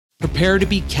Prepare to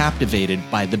be captivated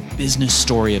by the business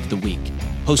story of the week,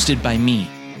 hosted by me,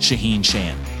 Shaheen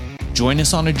Shan. Join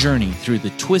us on a journey through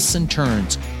the twists and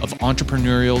turns of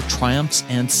entrepreneurial triumphs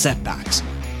and setbacks.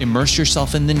 Immerse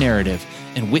yourself in the narrative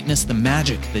and witness the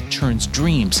magic that turns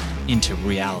dreams into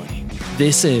reality.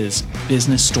 This is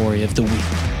Business Story of the Week.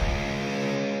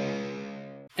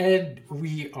 And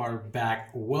we are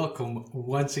back. Welcome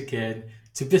once again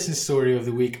to Business Story of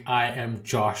the Week. I am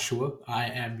Joshua. I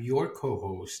am your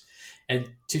co-host. And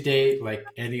today, like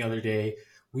any other day,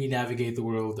 we navigate the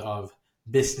world of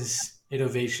business,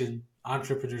 innovation,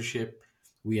 entrepreneurship.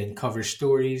 We uncover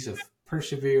stories of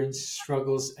perseverance,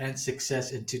 struggles, and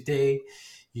success. And today,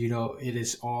 it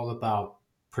is all about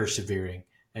persevering.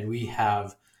 And we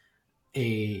have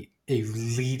a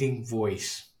leading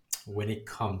voice when it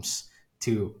comes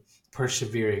to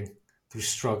persevering through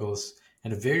struggles,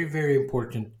 and a very, very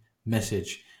important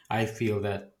message. I feel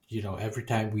that, every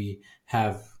time we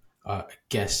have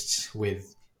guests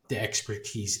with the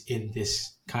expertise in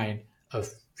this kind of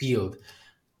field,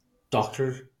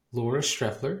 Dr. Laura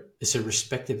Streffler is a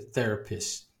respected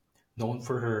therapist known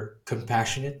for her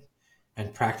compassionate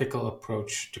and practical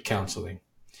approach to counseling.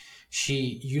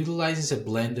 She utilizes a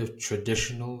blend of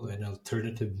traditional and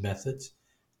alternative methods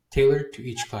tailored to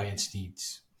each client's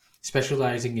needs,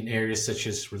 specializing in areas such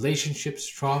as relationships,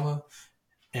 trauma,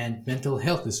 and mental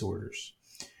health disorders.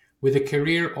 With a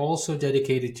career also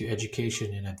dedicated to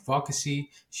education and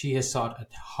advocacy, she has taught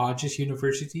at Hodges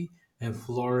University and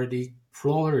Florida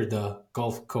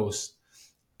Gulf Coast,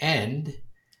 and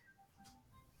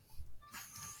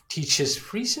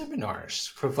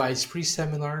provides free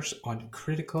seminars on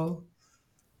critical.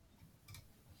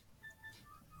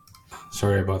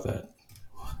 Sorry about that.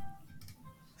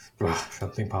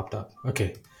 Something popped up.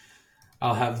 Okay.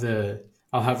 I'll have her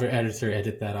editor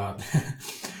edit that out.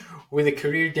 With a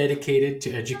career dedicated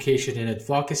to education and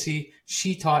advocacy,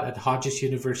 she taught at Hodges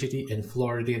University and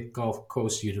Florida Gulf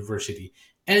Coast University,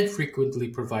 and frequently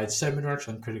provides seminars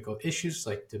on critical issues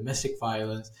like domestic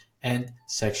violence and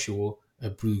sexual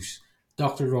abuse.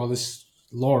 Dr.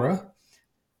 Laura,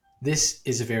 this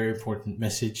is a very important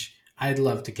message. I'd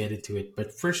love to get into it,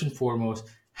 but first and foremost,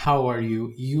 how are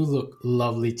you? You look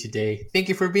lovely today. Thank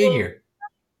you for being here.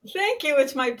 Thank you.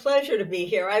 It's my pleasure to be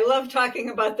here. I love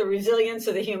talking about the resilience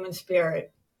of the human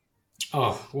spirit.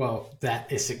 Oh, well,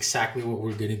 that is exactly what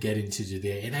we're going to get into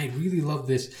today. And I really love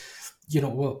this.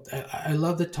 I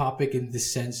love the topic in the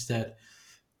sense that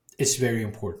it's very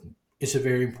important. It's a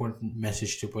very important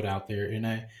message to put out there.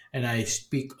 And I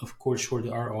speak, of course, for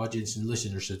our audience and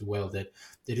listeners as well, that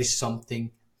it is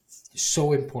something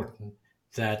so important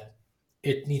that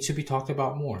it needs to be talked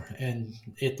about more. And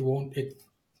it's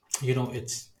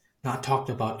not talked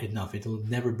about enough. It will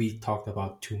never be talked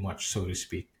about too much, so to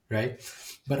speak, right?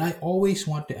 But I always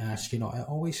want to ask, I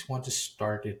always want to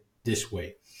start it this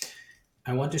way.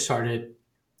 I want to start it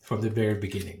from the very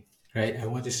beginning, right? I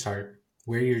want to start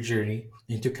where your journey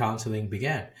into counseling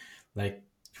began, like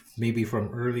maybe from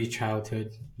early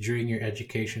childhood, during your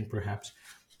education, perhaps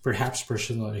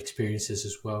personal experiences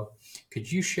as well.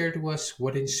 Could you share to us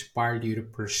what inspired you to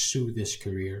pursue this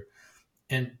career,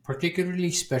 and particularly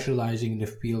specializing in the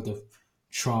field of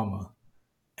trauma?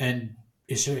 And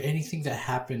is there anything that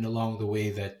happened along the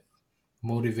way that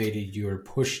motivated you or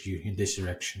pushed you in this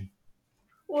direction?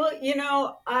 Well,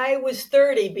 I was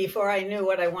 30 before I knew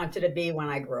what I wanted to be when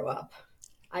I grew up.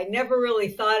 I never really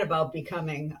thought about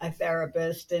becoming a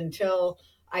therapist until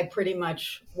I pretty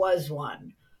much was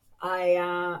one.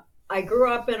 I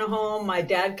grew up in a home. My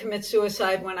dad committed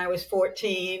suicide when I was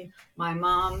 14. My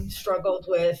mom struggled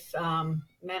with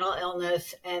mental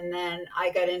illness. And then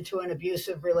I got into an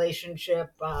abusive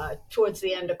relationship towards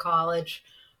the end of college.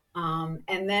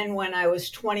 And then when I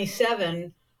was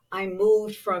 27, I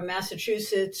moved from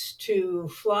Massachusetts to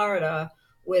Florida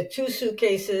with 2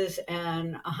 suitcases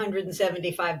and a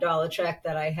 $175 check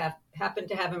that I happened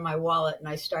to have in my wallet, and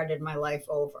I started my life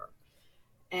over.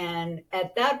 And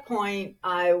at that point,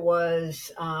 I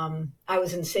was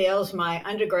in sales. My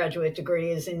undergraduate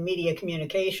degree is in media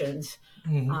communications,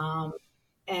 I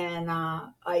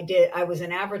was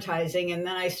in advertising, and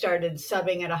then I started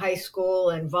subbing at a high school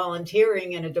and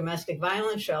volunteering in a domestic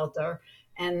violence shelter.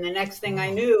 And the next thing I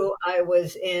knew, I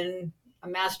was in a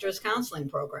master's counseling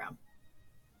program.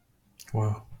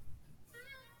 Wow.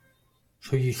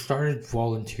 So you started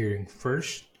volunteering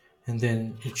first, and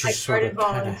then it just sort of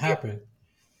kind of happened.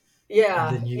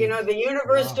 Yeah, the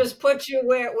universe just puts you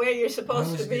where you're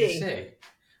supposed to be.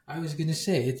 I was gonna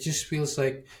say, it just feels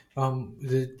like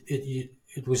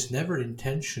it was never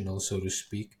intentional, so to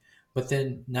speak, but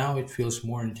then now it feels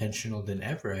more intentional than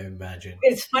ever, I imagine.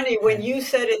 It's funny when And you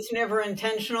said it's never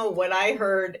intentional. What I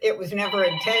heard, it was never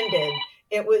intended.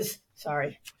 It was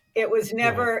sorry. It was go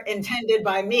ahead. never intended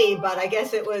by me, but I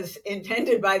guess it was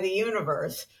intended by the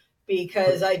universe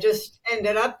because Per- I just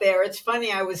ended up there. It's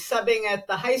funny. I was subbing at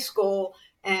the high school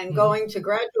and mhm, going to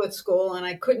graduate school, and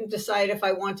I couldn't decide if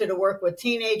I wanted to work with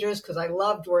teenagers because I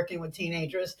loved working with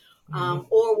teenagers, mhm,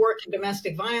 or work in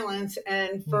domestic violence.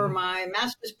 And for mhm. my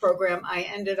master's program, I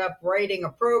ended up writing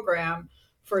a program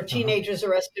for Uh-huh. teenagers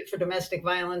arrested for domestic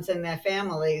violence and their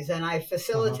families, and I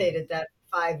Uh-huh. facilitated that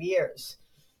for 5 years.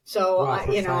 So Wow, I,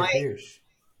 for 5 years.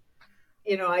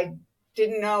 I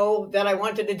didn't know that I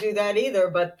wanted to do that either,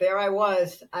 but there I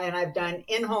was, and I've done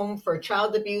in home for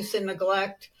child abuse and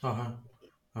neglect. Uh-huh.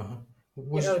 Uh-huh.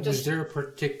 You know, Was just there a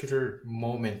particular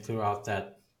moment throughout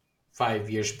that 5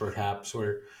 years perhaps,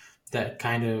 or that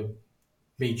kind of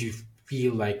made you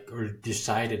feel like or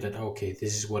decided that okay,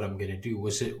 this is what I'm gonna do?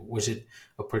 Was it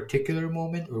a particular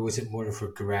moment, or was it more of a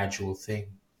gradual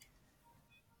thing?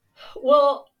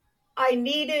 Well, I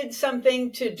needed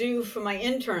something to do for my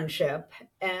internship,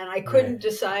 and I Right. couldn't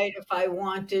decide if I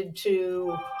wanted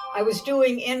to. I was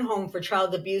doing in home for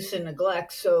child abuse and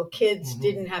neglect, so kids Mm-hmm.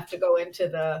 didn't have to go into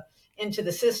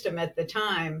the system at the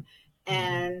time. Mm-hmm.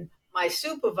 And my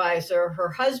supervisor, her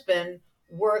husband,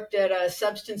 worked at a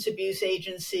substance abuse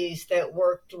agencies that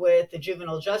worked with the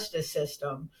juvenile justice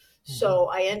system. Mm-hmm. So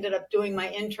I ended up doing my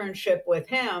internship with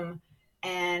him,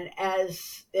 and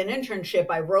as an internship,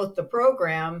 I wrote the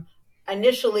program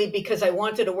initially because I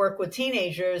wanted to work with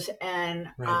teenagers, and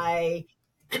Right.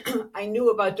 I knew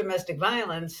about domestic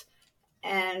violence,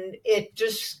 and it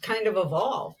just kind of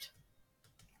evolved.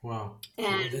 Wow. And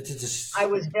Well, that's I just.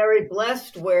 was very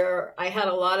blessed where I had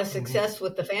a lot of Mm-hmm. success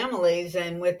with the families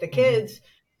and with the Mm-hmm. kids,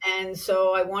 and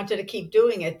so I wanted to keep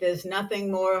doing it. There's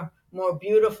nothing more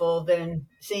beautiful than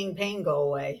seeing pain go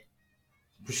away.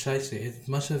 Precisely. It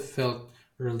must have felt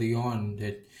early on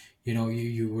that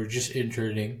you were just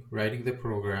interning, writing the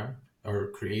program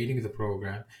or creating the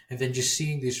program, and then just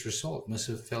seeing this result must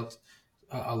have felt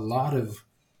a lot of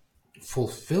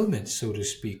fulfillment, so to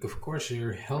speak. Of course,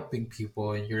 you're helping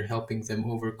people and you're helping them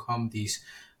overcome these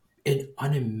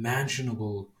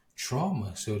unimaginable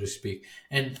trauma, so to speak.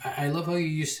 And I love how you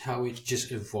used how it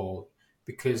just evolved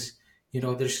because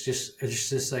there's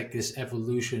just like this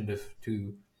evolution of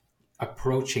to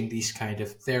approaching these kind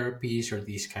of therapies or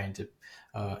these kinds of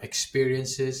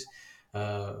experiences,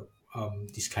 uh,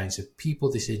 these kinds of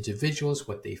people, these individuals,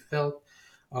 what they felt.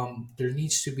 There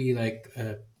needs to be like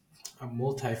a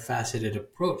multifaceted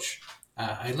approach.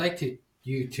 I'd like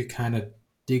you to kind of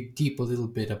dig deep a little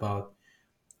bit about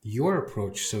your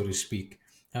approach, so to speak.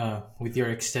 With your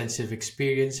extensive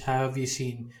experience, how have you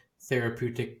seen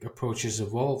therapeutic approaches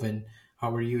evolve, and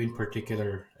how are you in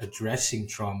particular addressing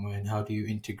trauma, and how do you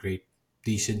integrate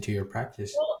these into your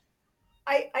practice? Well,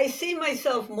 I see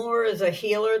myself more as a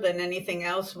healer than anything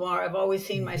else. More, I've always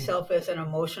seen Mm-hmm. myself as an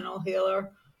emotional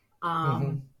healer.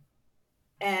 Mm-hmm. Um,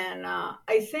 and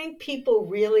I think people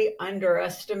really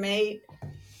underestimate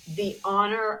the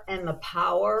honor and the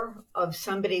power of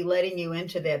somebody letting you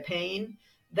into their pain.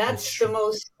 That's That's the true.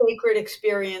 most sacred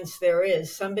experience there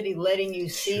is, somebody letting you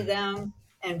That's see true. them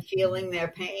and Mm-hmm. feeling their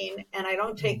pain. And I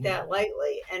don't take Mm-hmm. that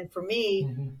lightly. And for me,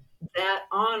 Mm-hmm. that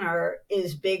honor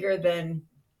is bigger than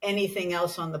anything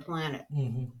else on the planet,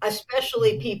 Mm-hmm.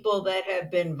 especially Mm-hmm. people that have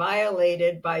been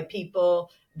violated by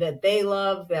people that they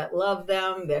love, that love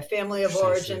them, their family of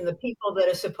origin. Precisely. The people that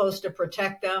are supposed to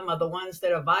protect them are the ones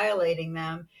that are violating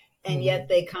them, and yet Mm-hmm.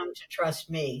 they come to trust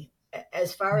me.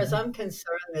 As far as Mm-hmm. I'm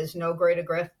concerned, there's no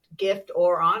greater gift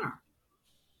or honor.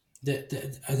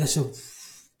 That's a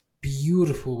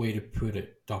beautiful way to put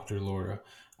it, Dr. Laura.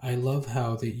 I love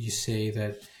how that you say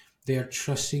that they are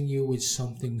trusting you with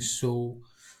something so,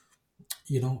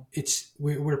 it's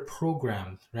we're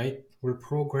programmed, right? We're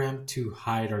programmed to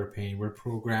hide our pain. We're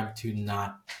programmed to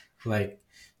not like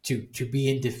to be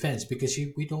in defense because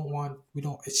we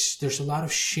don't it's there's a lot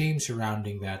of shame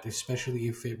surrounding that, especially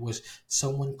if it was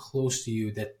someone close to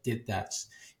you that did that.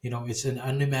 It's an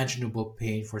unimaginable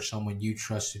pain for someone you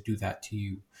trust to do that to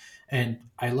you. And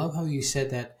I love how you said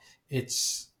that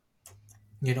it's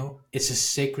a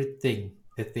sacred thing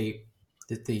that they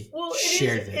Well,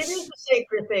 share it is this. a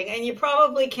sacred thing, and you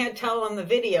probably can't tell on the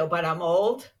video, but I'm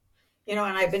old, and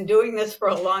I've been doing this for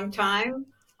a long time.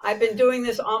 I've been doing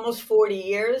this almost 40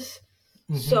 years.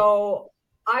 Mm-hmm. So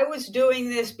I was doing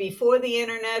this before the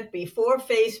internet, before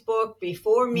Facebook,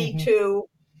 before Me Mm-hmm. Too.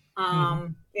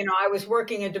 Mm-hmm. I was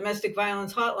working a domestic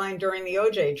violence hotline during the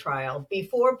OJ trial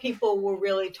before people were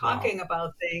really talking Wow.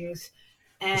 about things.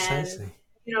 And, Precisely.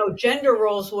 gender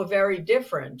roles were very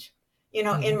different. In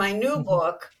Mm-hmm. my new Mm-hmm.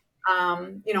 book,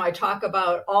 I talk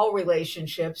about all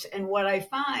relationships. And what I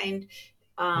find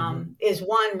Mm-hmm. is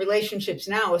one, relationships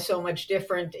now are so much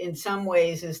different in some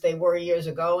ways as they were years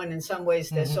ago. And in some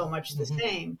ways, they're so much the Mm-hmm.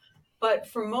 same. But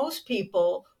for most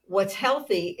people, what's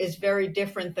healthy is very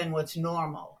different than what's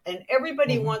normal. And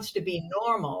everybody Mm-hmm. wants to be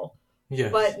normal,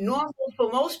 Yes. but normal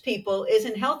for most people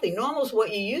isn't healthy. Normal is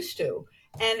what you used to.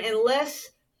 And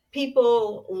unless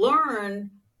people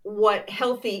learn what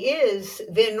healthy is,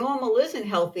 their normal isn't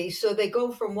healthy. So they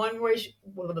go from one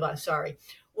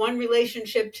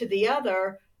relationship to the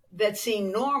other that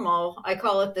seem normal. I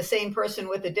call it the same person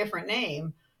with a different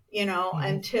name,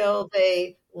 Mm-hmm. until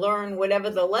they learn whatever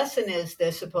the lesson is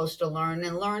they're supposed to learn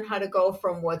and learn how to go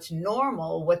from what's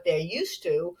normal, what they're used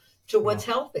to what's Wow.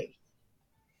 healthy.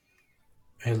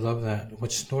 I love that.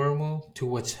 What's normal to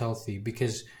what's healthy,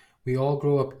 because we all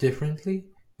grow up differently.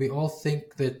 We all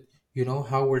think that,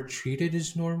 how we're treated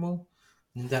is normal.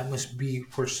 And that must be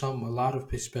for some, a lot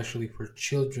of, especially for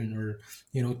children or,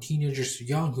 teenagers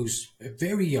young, who's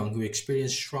very young, who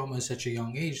experience trauma at such a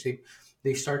young age.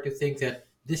 They start to think that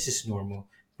this is normal.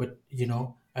 But,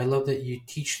 I love that you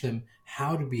teach them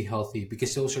how to be healthy,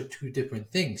 because those are two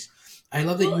different things. I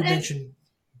love that Well, you and mentioned,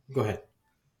 go ahead.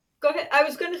 go ahead. I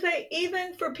was going to say,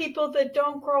 even for people that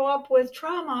don't grow up with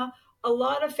trauma, a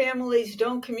lot of families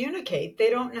don't communicate. They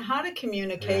don't know how to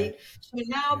Right, communicate. So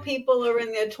now right. people are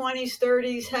in their 20s,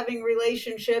 30s having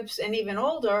relationships and even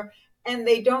older, and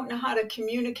they don't know how to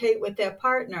communicate with their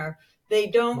partner. They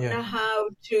don't Yeah. know how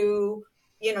to,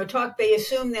 talk. They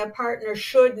assume their partner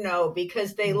should know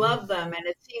because they Mm-hmm. love them and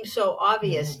it seems so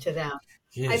obvious Mm-hmm. to them.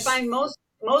 I Yes, find most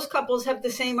couples have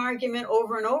the same argument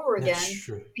over and over that's again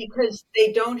true. because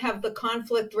they don't have the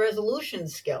conflict resolution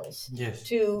skills Yes,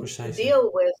 to precisely.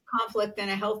 deal with conflict in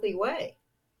a healthy way.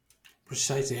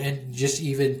 Precisely. And just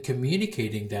even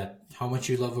communicating that how much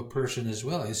you love a person as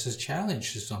well is a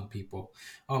challenge to some people.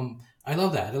 I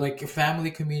love that. Like, family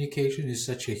communication is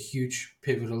such a huge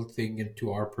pivotal thing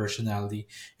into our personality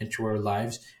and to our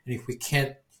lives. And if we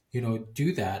can't,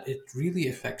 do that, it really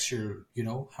affects your,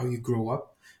 how you grow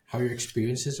up, how your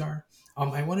experiences are.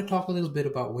 I want to talk a little bit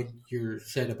about what you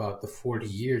said about the 40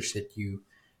 years that you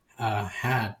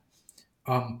had.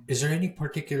 Is there any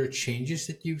particular changes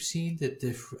that you've seen that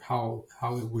how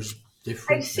it was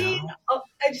I've different seen now?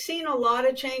 I've seen a lot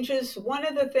of changes. One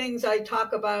of the things I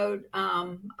talk about,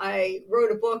 I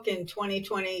wrote a book in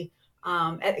 2020.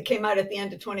 It came out at the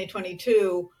end of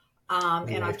 2022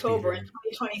 The in wife October. In beater.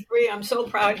 2023, I'm so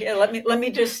proud. Here, let me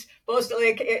just boast.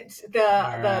 Like it's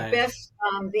All the right. best,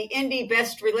 the indie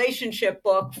best relationship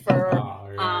book for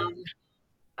All right. um,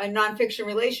 a nonfiction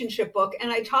relationship book,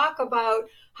 and I talk about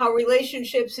how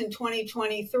relationships in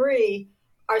 2023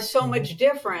 are so Mm-hmm. much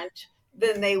different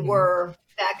than they Mm-hmm. were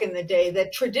back in the day.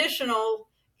 That traditional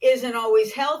isn't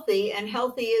always healthy, and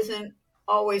healthy isn't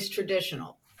always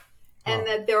traditional, and Wow.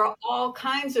 that there are all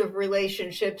kinds of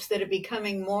relationships that are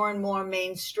becoming more and more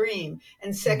mainstream,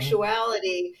 and Mm-hmm.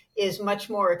 sexuality is much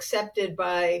more accepted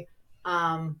by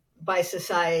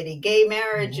society. Gay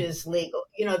marriage Mm-hmm. is legal.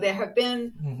 There have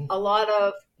been Mm-hmm. a lot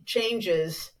of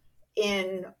changes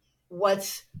in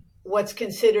what's what's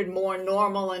considered more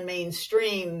normal and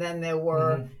mainstream than there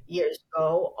were Mm-hmm. years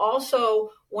ago.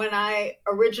 Also, when I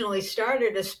originally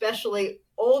started, especially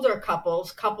older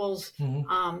couples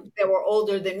Mm-hmm. that were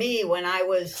older than me when I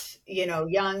was,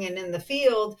 young and in the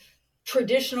field,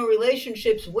 traditional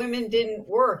relationships, women didn't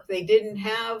work. They didn't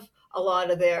have a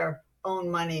lot of their own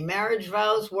money. Marriage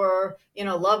vows were,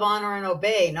 love, honor, and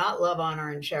obey, not love, honor,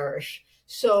 and cherish.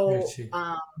 I So see.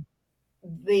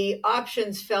 the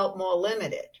options felt more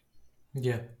limited.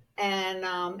 Yeah, And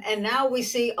now we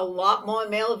see a lot more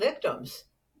male victims.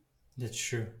 that's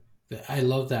true. I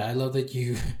love that. I love that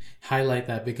you highlight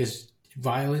that, because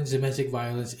violence, domestic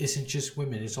violence, isn't just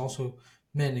women. It's also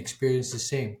men experience the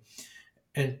same.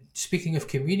 And speaking of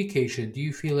communication, do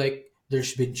you feel like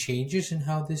there's been changes in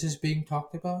how this is being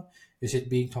talked about? Is it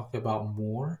being talked about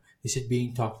more? Is it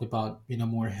being talked about in a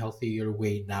more healthier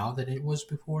way now than it was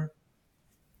before?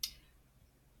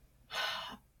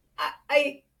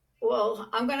 I well,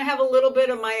 I'm going to have a little bit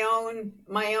of my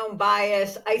own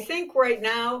bias. I think right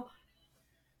now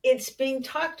it's being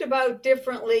talked about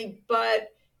differently, but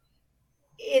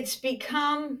it's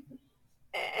become,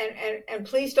 and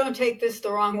please don't take this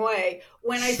the wrong way.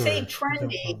 When I say Sure,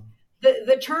 no trendy, problem.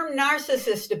 the term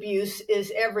narcissist abuse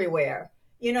is everywhere.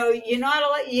 You're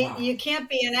not Wow. you can't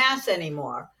be an ass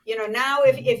anymore. Now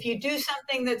Mm-hmm. if you do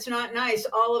something that's not nice,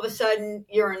 all of a sudden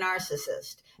you're a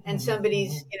narcissist, and Mm-hmm.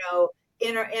 somebody's, Mm-hmm.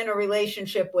 in a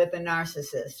relationship with a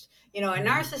narcissist. A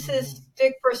Mm-hmm.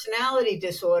 narcissistic personality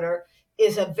disorder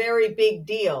is a very big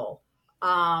deal.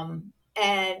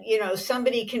 And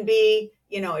somebody can be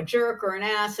a jerk or an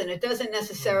ass, and it doesn't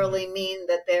necessarily mean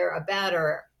that they're a bad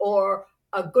or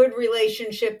a good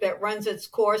relationship that runs its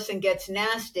course and gets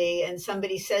nasty, and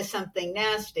somebody says something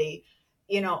nasty.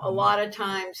 A Mm-hmm. lot of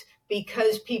times,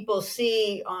 because people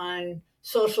see on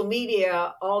social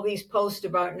media all these posts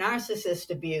about narcissist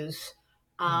abuse,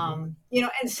 Mm-hmm.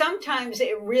 and sometimes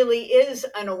it really is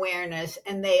an awareness,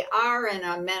 and they are in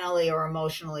a mentally or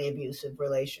emotionally abusive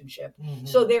relationship.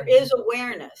 So there Mm-hmm. is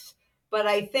awareness. But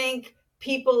I think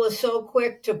people are so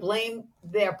quick to blame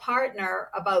their partner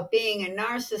about being a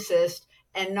narcissist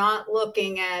and not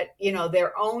looking at,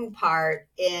 their own part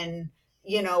in,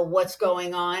 what's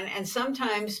going on. And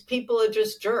sometimes people are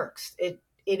just jerks. It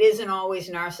isn't always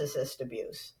narcissist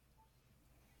abuse.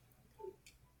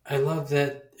 I love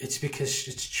that it's because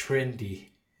it's trendy.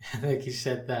 Like you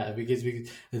said that because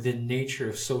the nature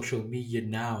of social media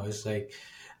now is like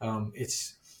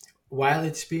it's while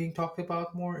it's being talked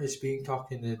about more, it's being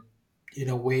talked in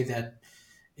a way that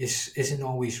isn't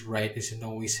always right, isn't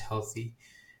always healthy.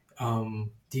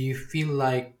 Do you feel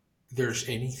like there's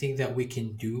anything that we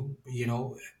can do,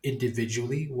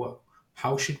 individually?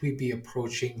 How should we be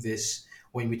approaching this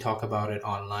when we talk about it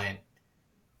online?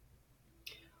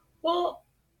 Well,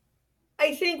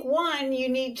 I think one, you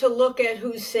need to look at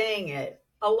who's saying it.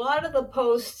 A lot of the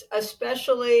posts,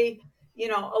 especially, a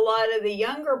lot of the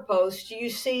younger posts, you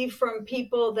see from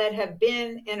people that have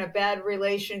been in a bad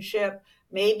relationship,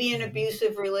 maybe an Mm-hmm.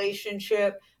 abusive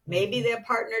relationship, maybe Mm-hmm. their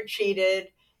partner cheated,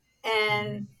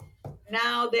 and Mm-hmm.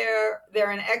 now they're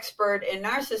an expert in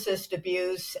narcissist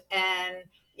abuse, and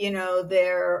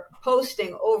they're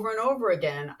posting over and over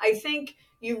again. I think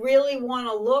you really want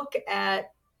to look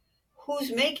at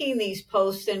who's making these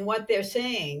posts and what they're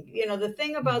saying. The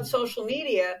thing about Mm-hmm. social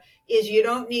media is you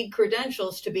don't need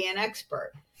credentials to be an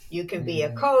expert. You can be a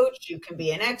Mm-hmm. coach, you can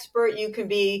be an expert, you can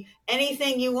be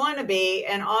anything you want to be,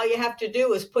 and all you have to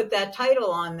do is put that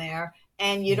title on there,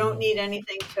 and you don't need Mm-hmm.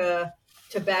 anything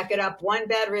to back it up. One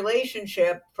bad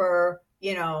relationship for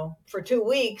 2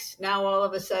 weeks, now all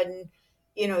of a sudden,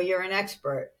 you're an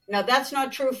expert. Now that's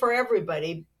not true for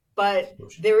everybody, but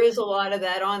there is a lot of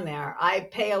that on there. I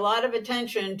pay a lot of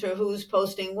attention to who's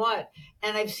posting what,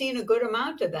 and I've seen a good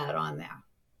amount of that on there.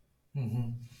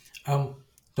 Mm-hmm. Um,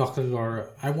 Dr.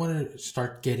 Laura, I want to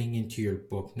start getting into your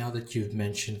book now that you've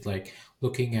mentioned, like,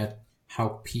 looking at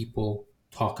how people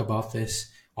talk about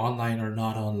this online or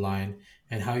not online,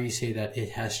 and how you say that it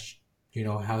has,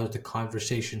 how the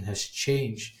conversation has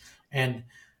changed. And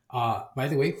by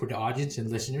the way, for the audience and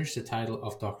listeners, the title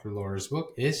of Dr. Laura's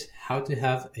book is How to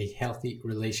Have a Healthy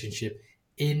Relationship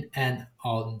in an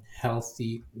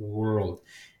Unhealthy World.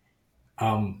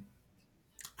 Um,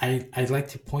 I'd like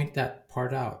to point that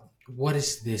part out. What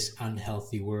is this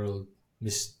unhealthy world,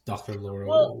 Miss Dr. Laura?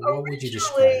 Well, What would you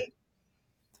describe? originally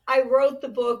I wrote the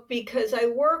book because I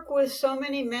work with so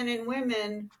many men and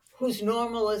women whose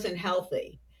normal isn't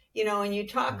healthy. And you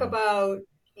talk Mm, about,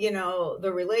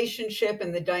 the relationship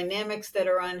and the dynamics that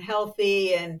are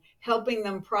unhealthy and helping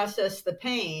them process the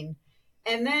pain.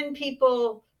 And then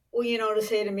people, well, to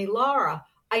say to me, Laura,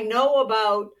 I know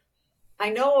about I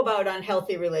know about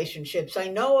unhealthy relationships. I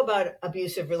know about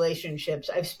abusive relationships.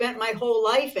 I've spent my whole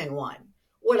life in one.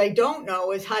 What I don't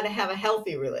know is how to have a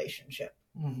healthy relationship.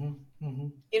 mm-hmm, mm-hmm.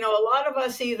 A lot of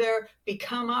us either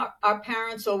become our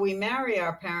parents or we marry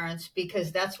our parents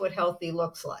because that's what healthy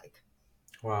looks like.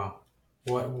 Wow.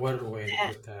 What a way to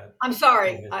And put that. I'm Go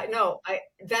sorry. ahead.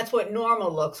 That's what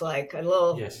normal looks like. A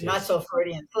little Yes, not yes. so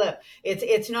Freudian slip.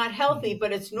 It's not healthy, Mm-hmm,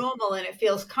 but it's normal and it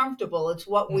feels comfortable. It's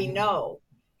what we mm-hmm, know.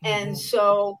 And mm-hmm.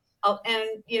 so,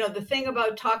 the thing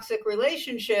about toxic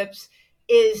relationships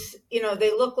is,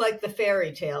 they look like the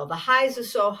fairy tale. The highs are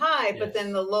so high, but then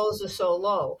Yes. the lows are so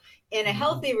low. In a Mm-hmm,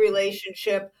 healthy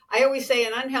relationship, I always say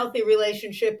an unhealthy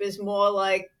relationship is more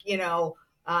like,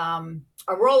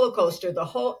 a roller coaster. The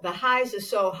highs are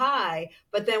so high,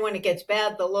 but then when it gets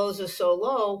bad, the lows are so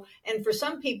low. And for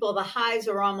some people, the highs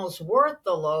are almost worth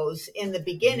the lows in the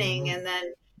beginning, mm-hmm, and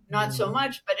then not so mm-hmm,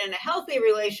 much. But in a healthy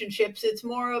relationships, it's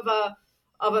more of a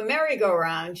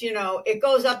merry-go-round. It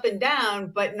goes up and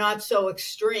down, but not so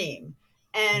extreme.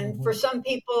 And mm-hmm. for some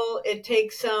people, it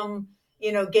takes some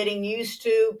getting used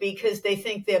to, because they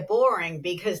think they're boring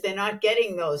because they're not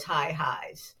getting those high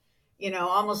highs.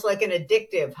 Almost like an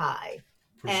addictive high.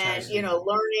 And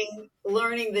Precisely.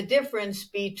 learning the difference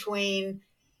between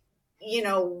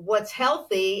what's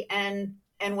healthy and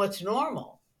what's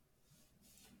normal.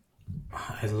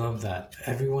 I love that.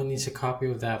 Everyone needs a copy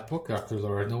of that book, Dr.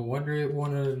 Laura. No wonder it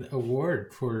won an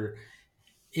award for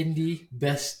Indie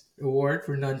Best Award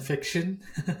for Nonfiction.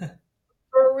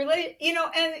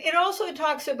 and it also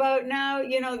talks about now,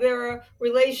 there are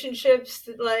relationships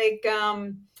like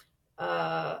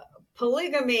uh,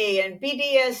 polygamy and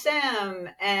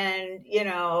BDSM and,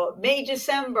 May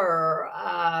December,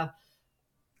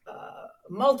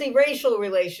 multiracial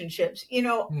relationships.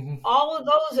 Hmm. All of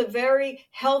those are very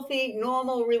healthy,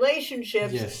 normal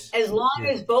relationships Yes. as long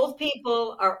Yes. as both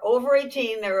people are over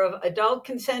 18, they're of adult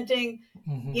consenting,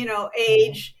 Hmm. Hmm.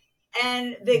 age,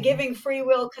 and they're Hmm. giving free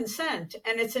will consent.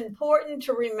 And it's important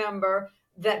to remember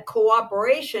that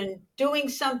cooperation, doing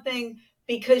something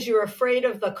because you're afraid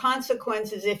of the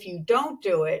consequences if you don't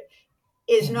do it,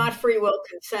 is Hmm. not free will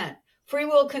consent. Free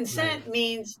will Right. consent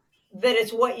means that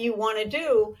it's what you want to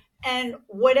do. And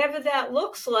whatever that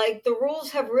looks like, the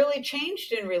rules have really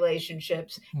changed in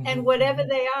relationships. Hmm. And whatever Hmm.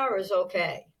 they are is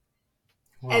okay,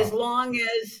 as Wow. long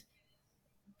as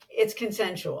it's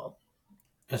consensual,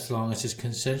 As long as it's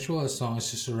consensual, as long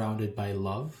as it's surrounded by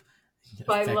love,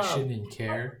 by love. affection, and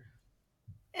care.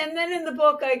 And then in the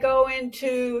book, I go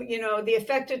into, the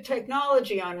effect of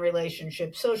technology on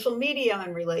relationships, social media on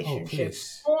Oh, relationships,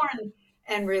 please. porn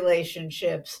and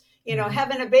relationships, Hmm.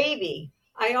 having a baby.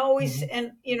 I always, Hmm.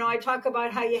 and, I talk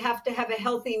about how you have to have a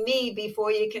healthy me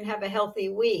before you can have a healthy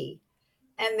we.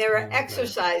 And there I are love that.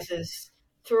 exercises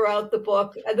throughout the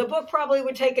book. The book probably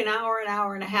would take an hour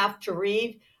and a half to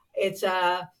read. It's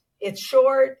it's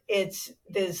short.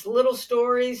 There's little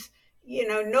stories.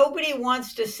 Nobody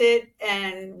wants to sit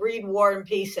and read War and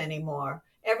Peace anymore.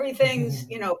 Everything's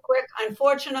quick.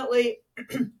 Unfortunately,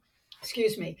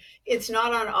 excuse me, it's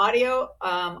not on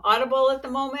Audible at the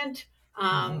moment,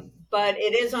 Hmm. but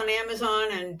it is on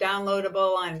Amazon and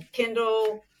downloadable on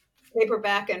Kindle,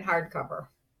 paperback, and hardcover.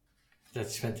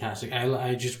 That's fantastic.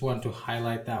 I just want to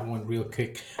highlight that one real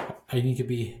quick. I need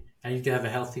to have a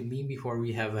healthy me before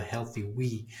we have a healthy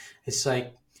we. It's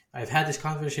like I've had this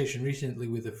conversation recently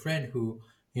with a friend who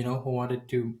wanted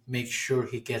to make sure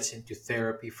he gets into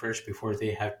therapy first before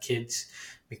they have kids,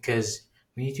 because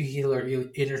we need to heal our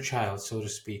inner child, so to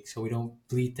speak, so we don't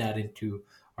bleed that into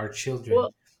our children.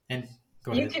 Well, And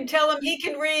go you ahead. can tell him he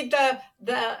can read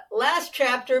the last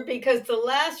chapter, because the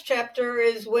last chapter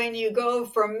is when you go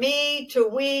from me to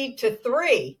we to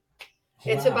three.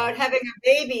 It's about Wow. having a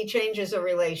baby changes a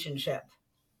relationship.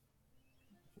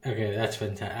 Okay, that's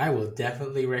fantastic. I will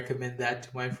definitely recommend that to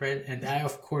my friend, and I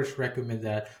of course recommend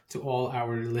that to all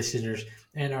our listeners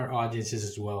and our audiences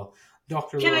as well.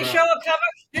 Dr. Can I show Laura, a cover?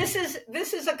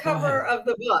 This is a go cover ahead. of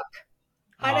the book.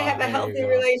 How to Ah, have a there you healthy go.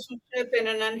 relationship in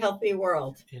an unhealthy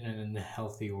world. In an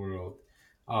unhealthy world.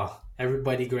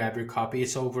 Everybody grab your copy.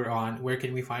 It's over on, where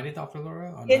can we find it, Dr.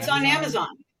 Laura? On It's on Amazon?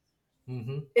 Amazon.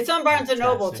 Mm-hmm. It's on Barnes and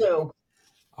Noble Fantastic. too.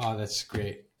 Oh, that's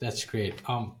great. That's great.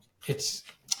 It's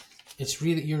it's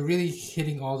really, you're really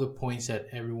hitting all the points that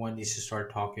everyone needs to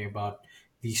start talking about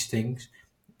these things.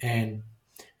 And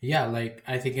yeah, like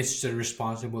I think it's a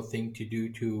responsible thing to do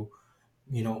to,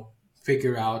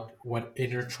 figure out what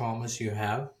inner traumas you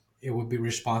have. It would be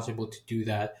responsible to do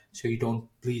that so you don't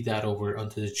bleed that over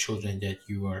onto the children that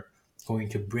you are going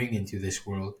to bring into this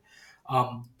world.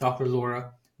 Dr.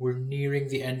 Laura, we're nearing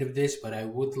the end of this, but I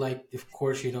would like, of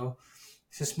course,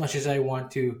 as much as I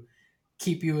want to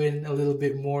keep you in a little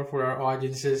bit more for our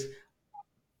audiences,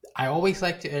 I always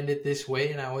like to end it this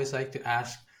way, and I always like to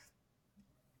ask,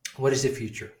 what is the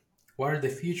future? What are the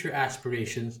future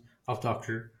aspirations of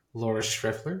Dr. Laura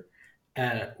Streffler?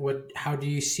 How do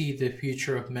you see the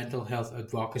future of mental health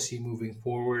advocacy moving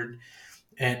forward?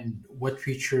 And what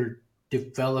future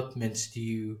developments do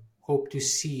you hope to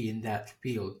see in that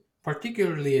field,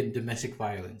 particularly in domestic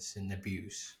violence and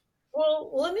abuse?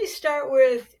 Well, let me start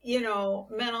with,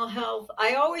 mental health.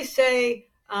 I always say,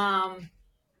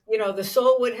 the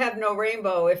soul would have no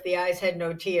rainbow if the eyes had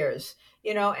no tears.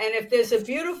 And if there's a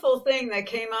beautiful thing that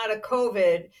came out of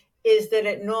COVID, is that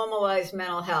it normalized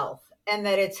mental health, and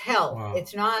that it's health. Wow.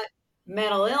 It's not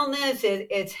mental illness,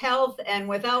 it's health. And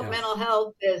without mental Health.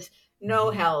 health, there's no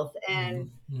Mm-hmm. health. Mm-hmm.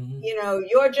 And, Mm-hmm.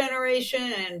 your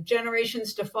generation and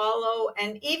generations to follow,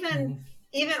 and even Mm-hmm.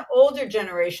 even older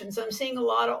generations. I'm seeing a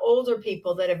lot of older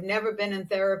people that have never been in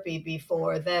therapy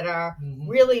before that are Mm-hmm.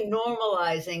 really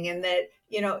normalizing, and that,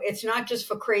 it's not just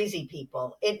for crazy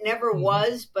people. It never Mm-hmm.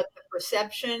 was, but the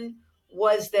perception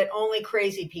was that only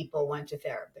crazy people went to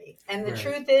therapy. And the Right.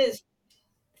 truth is,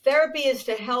 therapy is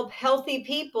to help healthy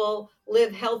people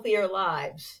live healthier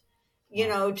lives.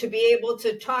 Wow. To be able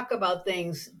to talk about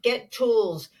things, get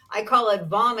tools. I call it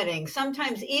vomiting.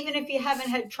 Sometimes, even if you haven't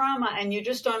had trauma and you're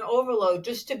just on overload,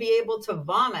 just to be able to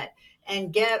vomit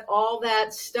and get all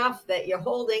that stuff that you're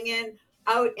holding in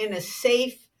out in a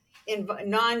safe,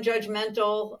 non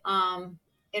judgmental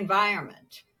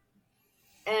environment.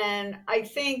 And I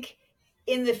think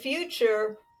in the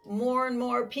future, more and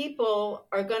more people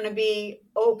are going to be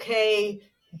okay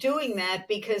doing that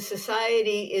because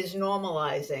society is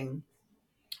normalizing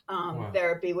Wow.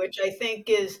 therapy, which I think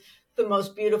is the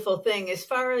most beautiful thing. As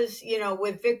far as,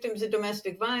 with victims of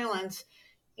domestic violence,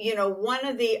 one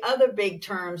of the other big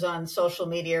terms on social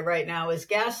media right now is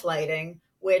gaslighting,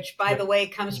 which, by the Yep. way,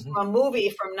 comes Hmm. from a movie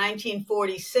from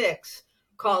 1946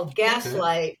 called Okay.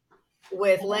 Gaslight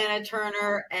with Lana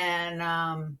Turner and,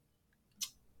 I'm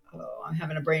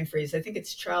having a brain freeze. I think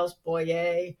it's Charles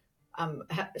Boyer.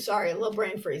 Sorry, a little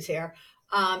brain freeze here.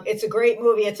 It's a great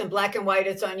movie. It's in black and white.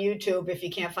 It's on YouTube if you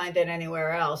can't find it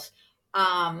anywhere else.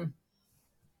 Um,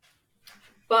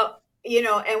 but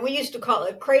and we used to call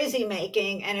it crazy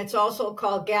making, and it's also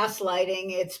called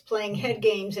gaslighting. It's playing head Hmm.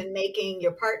 games and making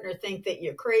your partner think that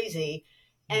you're crazy.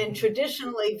 And Hmm.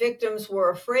 traditionally, victims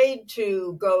were afraid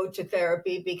to go to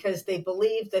therapy because they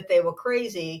believed that they were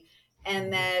crazy, and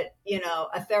Hmm. that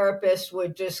a therapist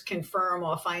would just confirm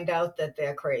or find out that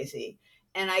they're crazy.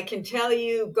 And I can tell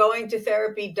you, going to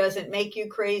therapy doesn't make you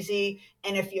crazy.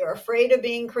 And if you're afraid of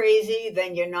being crazy,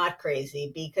 then you're not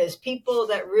crazy, because people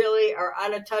that really are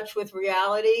out of touch with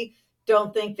reality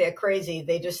don't think they're crazy.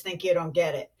 They just think you don't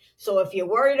get it. So if you're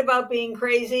worried about being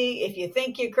crazy, if you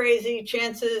think you're crazy,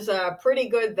 chances are pretty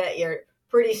good that you're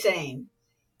pretty sane.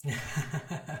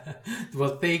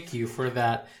 Well, thank you for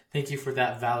that. Thank you for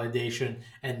that validation.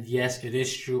 And yes, it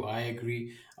is true. I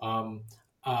agree.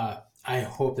 I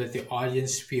hope that the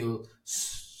audience feel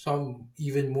some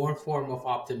even more form of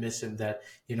optimism that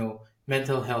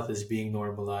mental health is being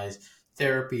normalized,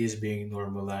 therapy is being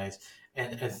normalized,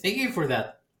 and thank you for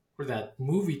that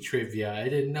movie trivia. I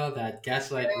didn't know that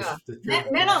gaslight Yeah. was the term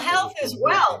Mental gaslight health was from is a movie.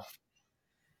 wealth.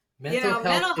 Mental health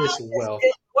Mental is health wealth.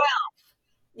 is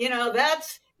wealth.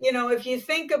 That's, if you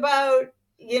think about,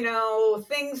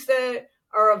 things that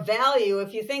are of value,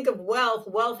 if you think of wealth,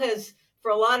 wealth has,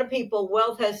 for a lot of people,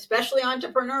 wealth has, especially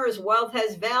entrepreneurs, wealth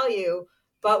has value.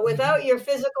 But Mhm. without your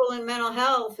physical and mental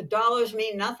health, dollars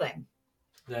mean nothing.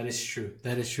 That is true.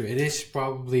 That is true. It is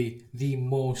probably the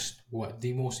most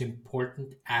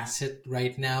important asset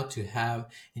right now to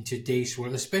have in today's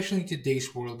world, especially in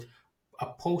today's world,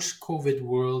 a post-COVID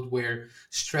world where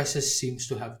stresses seems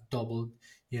to have doubled,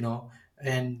 you know.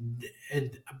 And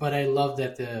but I love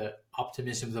that the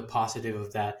optimism, the positive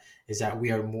of that is that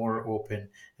we are more open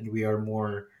and we are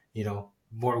more,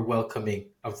 more welcoming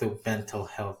of the mental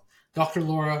health. Dr.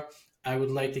 Laura, I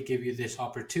would like to give you this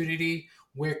opportunity.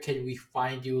 Where can we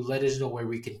find you? Let us know where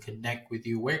we can connect with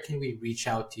you. Where can we reach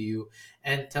out to you?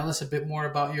 And tell us a bit more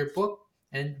about your book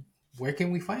and where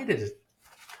can we find it?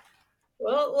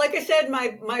 Well, like I said,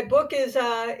 my book is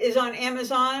on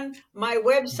Amazon. My Hmm.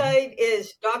 website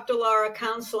is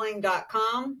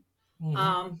drlauracounseling.com. Hmm.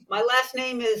 My last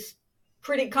name is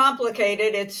pretty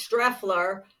complicated. It's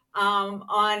Streffler.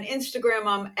 On Instagram,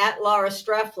 I'm at Laura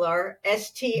Streffler, Hmm.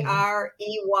 Streyffeller.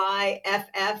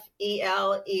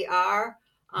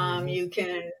 Hmm. You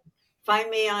can find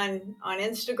me on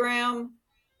Instagram,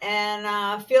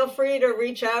 and feel free to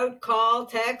reach out, call,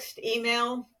 text,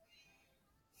 email.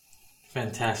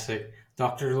 Fantastic.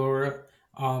 Dr. Laura,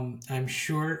 I'm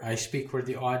sure I speak for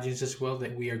the audience as well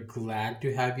that we are glad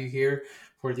to have you here.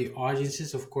 For the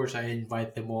audiences, of course, I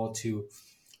invite them all to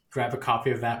grab a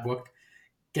copy of that book,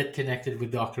 get connected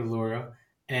with Dr. Laura.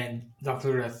 And Dr.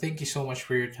 Laura, thank you so much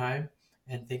for your time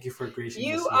and thank you for gracing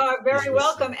You us with are this very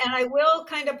welcome. wisdom. And I will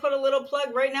kind of put a little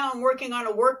plug right now. I'm working on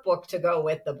a workbook to go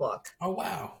with the book. Oh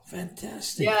wow,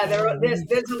 fantastic! Yeah, Oh, there's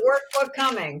a workbook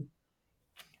coming.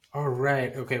 all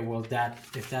right. Okay. Well, that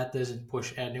if that doesn't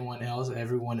push everyone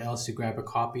else to grab a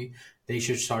copy, they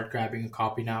should start grabbing a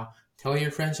copy now. Tell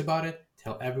your friends about it.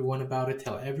 Tell everyone about it.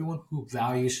 Tell everyone who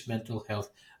values mental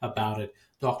health about it.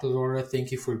 Dr. Laura,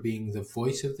 thank you for being the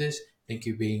voice of this. Thank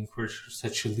you being for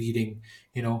such a leading,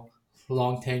 you know,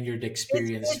 long tenured It's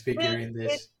experience it's been figure in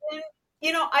it's this. been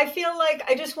I feel like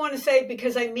I just want to say,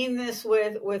 because I mean this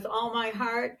with all my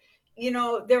heart.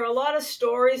 There are a lot of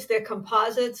stories. They're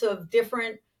composites of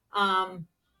different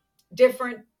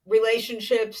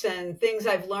relationships and things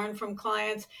I've learned from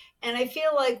clients. And I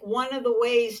feel like one of the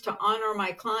ways to honor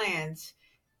my clients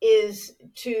is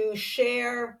to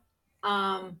share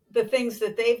the things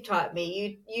that they've taught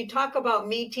me. You talk about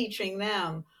me teaching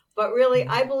them, but really,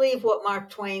 I Mhm. believe what Mark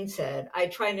Twain said. I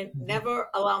try to Mhm. never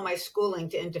allow my schooling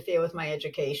to interfere with my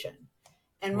education.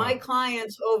 And my Wow.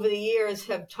 clients over the years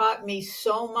have taught me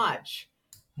so much.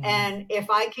 Mhm. And if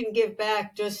I can give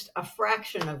back just a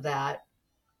fraction of that,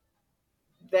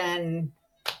 then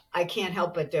I can't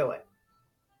help but do it.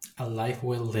 A life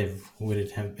well lived would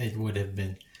have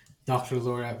been. Dr.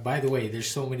 Laura, by the way, there's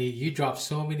so many you dropped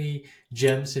so many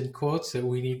gems and quotes that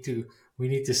We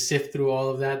need to sift through all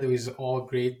of that. That was all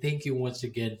great. Thank you once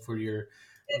again for your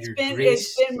It's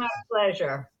grace been my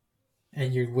pleasure.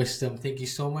 and your wisdom. Thank you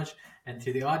so much. And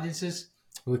to the audiences,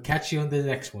 we'll catch you on the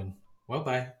next one. Bye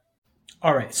bye.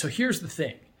 All right, so here's the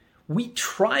thing. We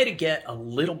try to get a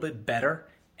little bit better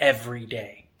every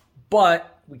day,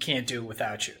 but we can't do it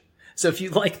without you. So if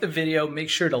you like the video, make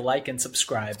sure to like and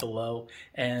subscribe below.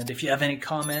 And if you have any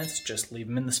comments, just leave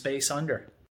them in the space under.